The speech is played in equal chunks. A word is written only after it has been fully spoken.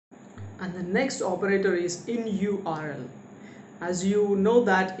And the next operator is INURL. As you know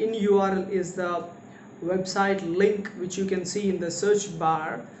that INURL is the website link which you can see in the search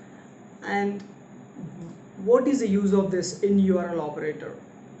bar. And what is the use of this INURL operator?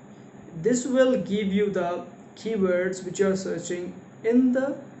 This will give you the keywords which you are searching in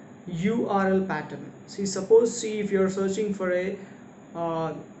the URL pattern. See if you are searching for a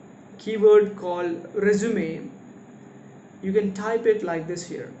uh, keyword called resume, you can type it like this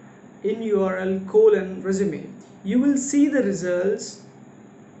here, INURL : resume. You will see the results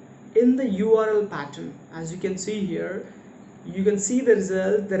in the URL pattern. As you can see here, you can see the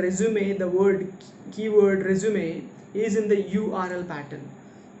result, the resume, the word keyword resume is in the URL pattern.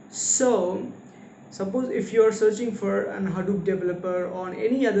 So suppose if you are searching for an Hadoop developer on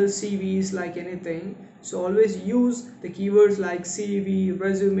any other CVs like anything, so always use the keywords like CV,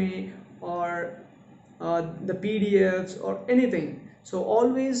 resume, or the PDFs or anything. So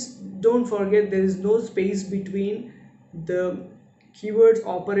always don't forget there is no space between the keywords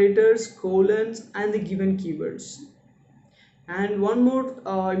operators, colons, and the given keywords. And one more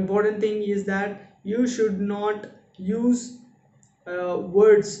important thing is that you should not use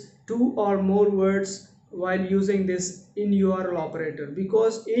words, two or more words, while using this INURL operator,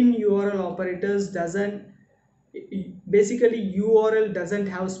 because INURL operators doesn't, basically URL doesn't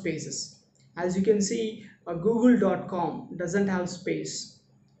have spaces. As you can see, google.com doesn't have space.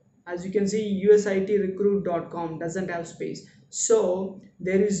 As you can see, usitrecruit.com doesn't have space. So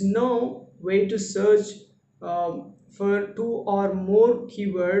there is no way to search for two or more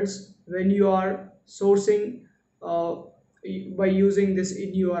keywords when you are sourcing uh, by using this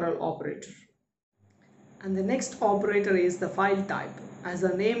INURL operator. And the next operator is the file type. As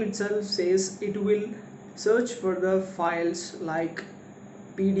the name itself says, it will search for the files like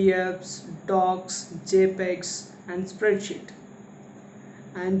PDFs, docs, JPEGs, and spreadsheet.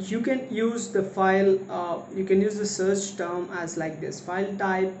 And you can use the you can use the search term as like this: file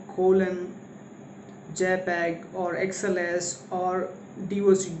type : JPEG or XLS or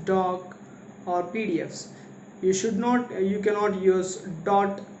DOC doc or PDFs. You cannot use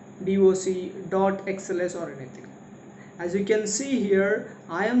 .doc, .xls or anything. As you can see here,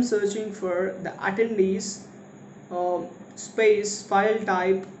 I am searching for the attendees space file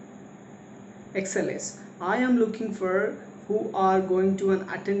type XLS. I am looking for who are going to an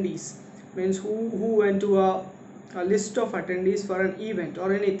attendees, means who went to a list of attendees for an event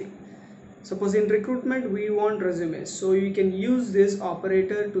or anything. Suppose in recruitment we want resumes, so you can use this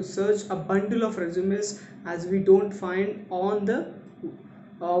operator to search a bundle of resumes as we don't find on the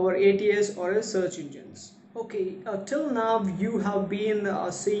our ATS or a search engines. Okay, till now you have been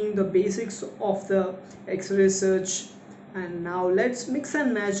seeing the basics of the X-ray search, and now let's mix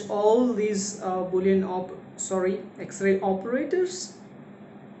and match all these X-ray operators.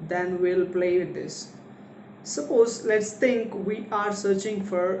 Then we'll play with this. Suppose let's think we are searching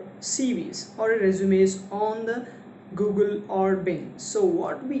for CVs or resumes on the Google or Bing. So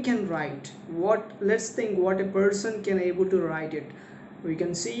what we can write, let's think what a person can able to write it. We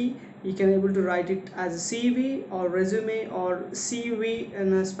can see he can able to write it as a CV or resume or CV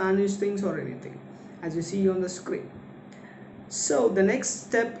in a Spanish things or anything, as you see on the screen. So the next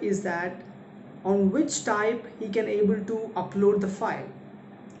step is that on which type he can able to upload the file.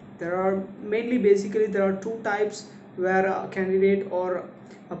 There are basically there are two types where a candidate or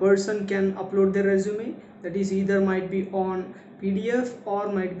a person can upload their resume, that is either might be on PDF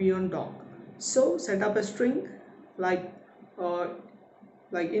or might be on doc. So set up a string like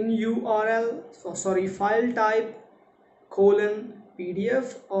in URL, file type :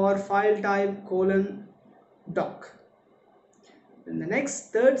 PDF or file type : doc. And the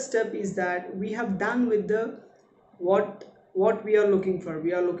third step is that we have done with the what we are looking for.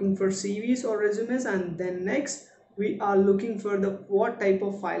 We are looking for CVs or resumes, and then next we are looking for the what type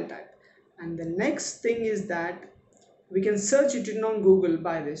of file type. And the next thing is that we can search it in on Google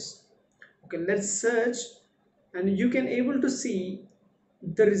by this. Okay, let's search, and you can able to see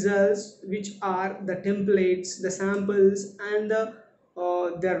the results, which are the templates, the samples, and the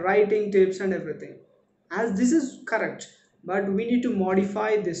writing tips and everything. As this is correct, but we need to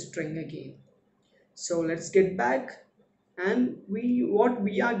modify this string again. So let's get back, and what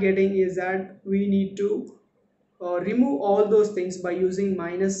we are getting is that we need to remove all those things by using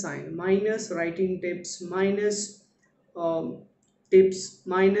minus sign, minus writing tips, minus tips,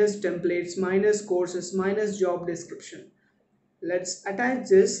 minus templates, minus courses, minus job description. Let's attach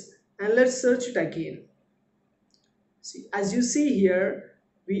this and let's search it again. See, as you see here,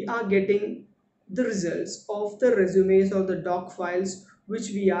 we are getting the results of the resumes or the doc files which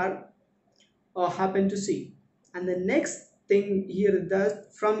we are happen to see. And the next thing here,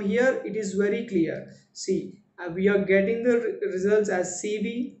 that from here it is very clear. See, we are getting the results as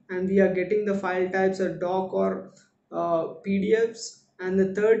CV, and we are getting the file types are doc or PDFs. And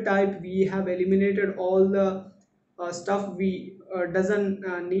the third type, we have eliminated all the stuff we doesn't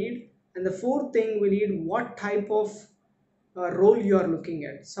need. And the fourth thing, we need what type of role you are looking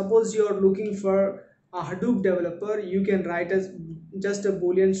at. Suppose you are looking for a Hadoop developer, you can write as just a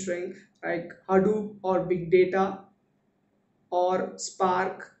boolean string like Hadoop or big data or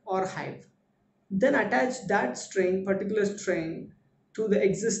Spark or Hive. Then attach that string, particular string, to the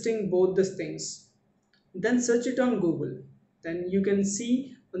existing both these things. Then search it on Google. Then you can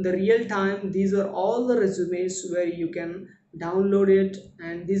see in the real time, these are all the resumes where you can download it,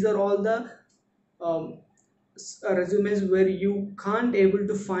 and these are all the um, resumes where you can't able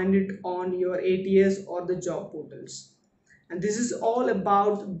to find it on your ATS or the job portals. And this is all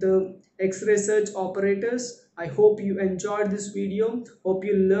about the X-ray search operators. I hope you enjoyed this video, hope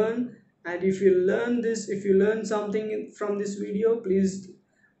you learn. And if you learn this, if you learn something from this video, please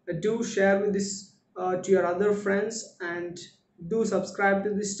do share with this to your other friends, and do subscribe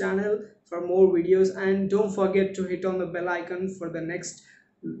to this channel for more videos, and don't forget to hit on the bell icon for the next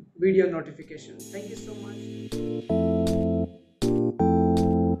video notification. Thank you so much.